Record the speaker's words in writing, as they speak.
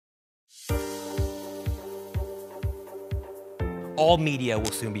all media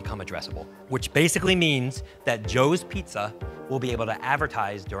will soon become addressable, which basically means that Joe's Pizza will be able to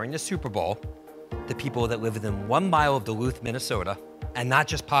advertise during the Super Bowl to people that live within 1 mile of Duluth, Minnesota, and not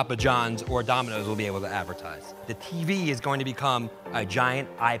just Papa John's or Domino's will be able to advertise. The TV is going to become a giant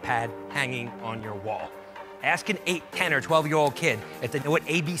iPad hanging on your wall. Ask an 8, 10, or 12-year-old kid if they know what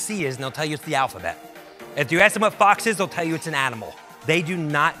ABC is, and they'll tell you it's the alphabet. If you ask them what Fox is, they'll tell you it's an animal. They do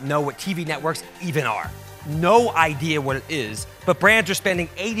not know what TV networks even are. No idea what it is, but brands are spending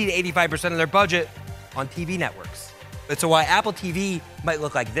 80 to 85% of their budget on TV networks. And so while Apple TV might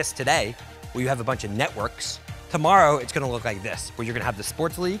look like this today, where you have a bunch of networks, tomorrow it's gonna look like this, where you're gonna have the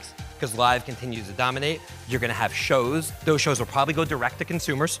sports leagues, because live continues to dominate. You're gonna have shows. Those shows will probably go direct to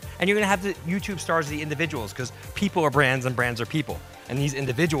consumers. And you're gonna have the YouTube stars, the individuals, because people are brands and brands are people. And these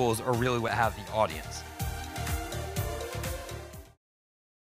individuals are really what have the audience.